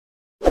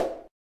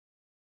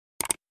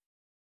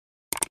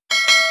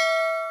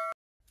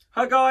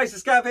Hi guys,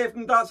 it's Gav here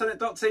from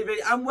dartspundits.tv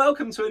and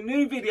welcome to a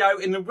new video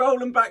in the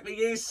Rolling Back the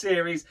Years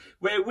series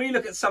where we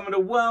look at some of the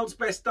world's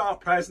best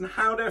dart players and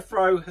how their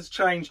throw has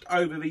changed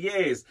over the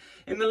years.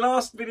 In the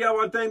last video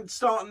I then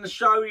starting the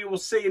show, you will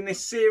see in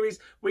this series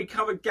we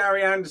covered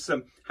Gary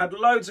Anderson. Had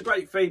loads of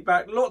great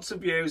feedback, lots of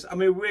views, and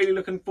we're really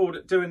looking forward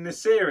to doing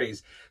this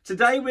series.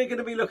 Today we're going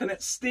to be looking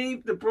at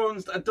Steve the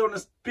Bronzed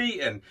Adonis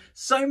Beaton.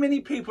 So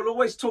many people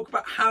always talk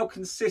about how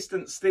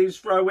consistent Steve's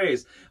throw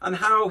is and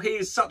how he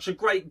is such a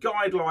great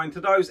guideline to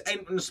those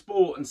entering the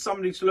sport and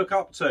somebody to look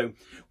up to.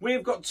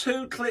 We've got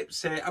two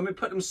clips here and we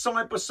put them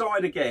side by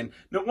side again.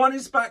 Now one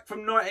is back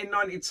from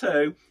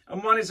 1992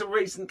 and one is a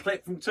recent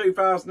clip from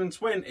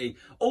 2020.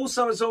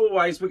 Also, as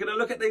always, we're going to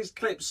look at these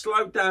clips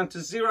slowed down to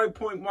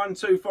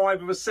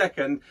 0.125 of a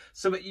second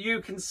so that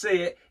you can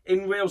see it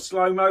in real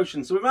slow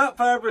motion. So without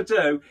further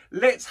ado,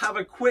 let's have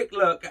a quick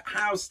look at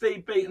how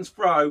Steve Beaton's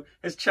throw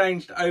has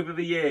changed over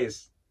the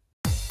years.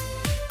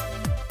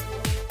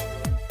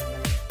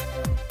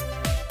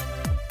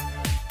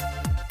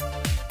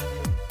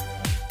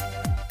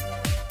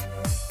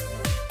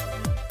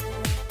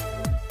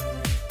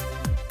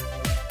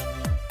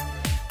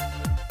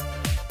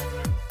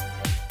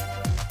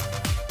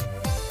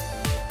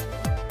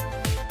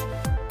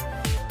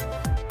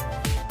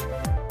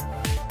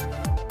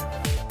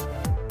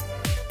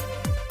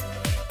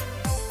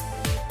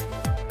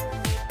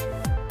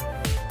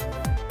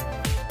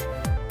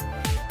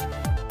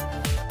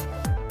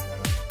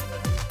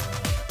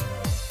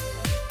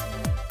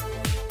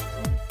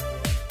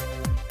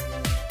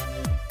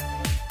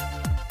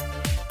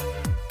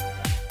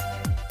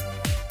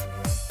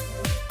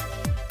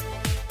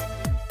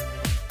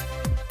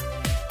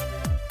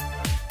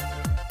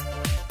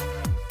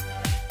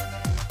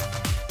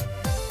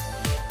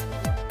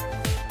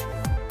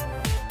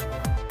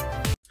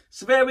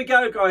 So there we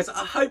go, guys.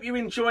 I hope you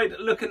enjoyed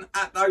looking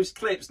at those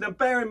clips. Now,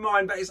 bear in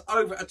mind that it's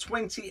over a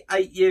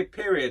 28-year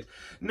period.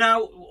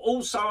 Now,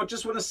 also, I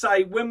just want to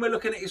say, when we're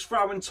looking at his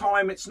throwing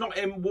time, it's not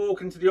him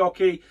walking to the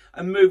hockey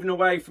and moving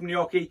away from the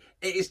hockey.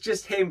 It is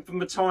just him from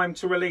the time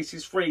to release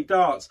his free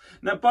darts.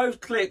 Now, both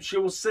clips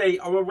you will see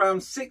are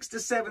around 6 to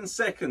 7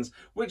 seconds,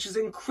 which is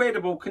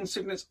incredible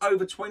considering it's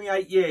over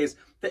 28 years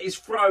that his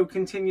throw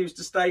continues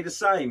to stay the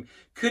same.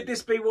 Could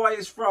this be why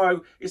his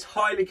throw is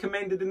highly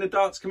commended in the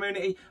darts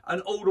community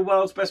and all the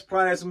world's best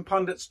players and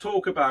pundits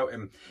talk about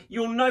him?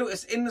 You'll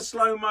notice in the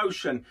slow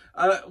motion,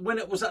 when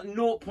it was at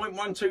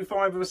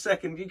 0.125 of a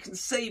second, you can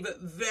see that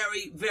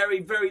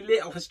very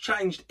little has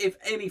changed, if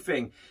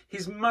anything.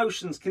 His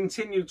motions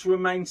continue to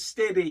remain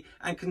steady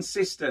and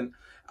consistent.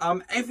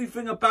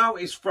 Everything about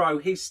his throw,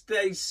 he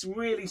stays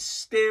really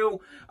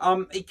still.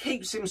 He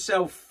keeps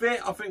himself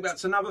fit. I think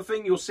that's another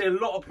thing. You'll see a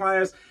lot of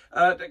players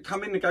that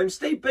come in the game.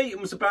 Steve Beaton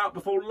was about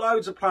before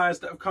loads of players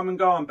that have come and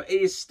gone, but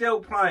he is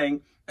still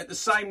playing at the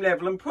same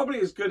level and probably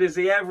as good as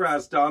he ever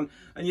has done.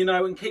 And, you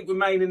know, and keep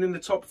remaining in the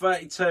top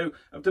 32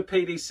 of the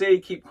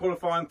PDC, keep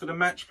qualifying for the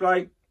match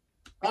play.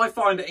 I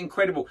find it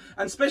incredible,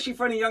 and especially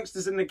for any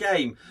youngsters in the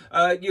game,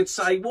 you'd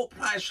say, what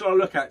players should I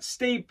look at?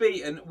 Steve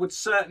Beaton would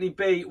certainly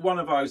be one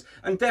of those,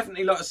 and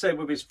definitely, like I said,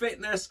 with his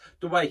fitness,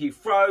 the way he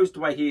throws, the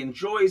way he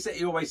enjoys it,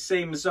 he always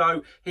seems as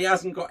though he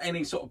hasn't got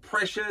any sort of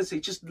pressures. He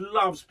just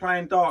loves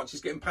playing darts.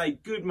 He's getting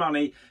paid good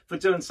money for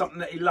doing something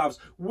that he loves.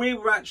 We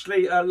were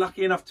actually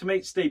lucky enough to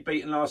meet Steve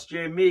Beaton last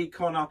year, me,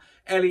 Connor,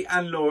 Ellie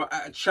and Laura,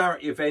 at a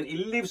charity event. He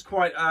lives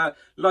quite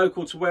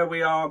local to where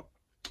we are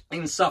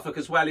in Suffolk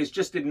as well. He's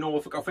just in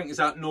Norfolk. I think it's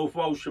out North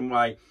Walsham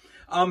way.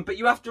 But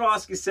you have to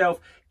ask yourself,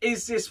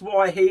 is this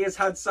why he has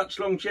had such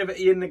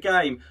longevity in the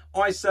game?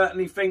 I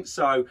certainly think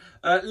so.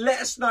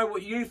 Let us know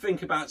what you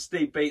think about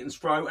Steve Beaton's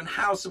throw and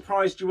how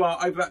surprised you are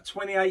over that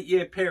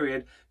 28-year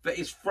period that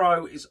his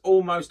throw is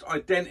almost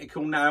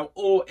identical now,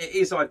 or it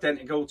is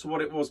identical to what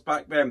it was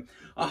back then.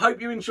 I hope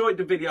you enjoyed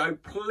the video.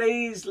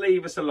 Please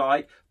leave us a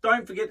like.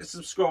 Don't forget to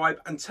subscribe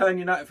and turn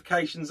your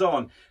notifications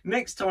on.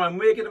 Next time,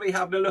 we're going to be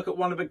having a look at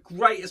one of the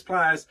greatest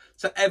players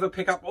to ever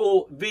pick up,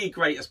 or the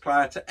greatest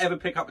player to ever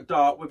pick up a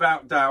dart,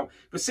 without doubt,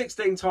 the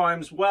 16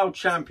 times world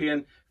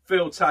champion,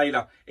 Phil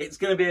Taylor. It's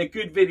going to be a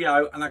good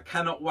video and I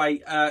cannot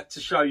wait to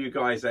show you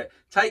guys it.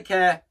 Take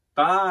care.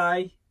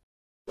 Bye.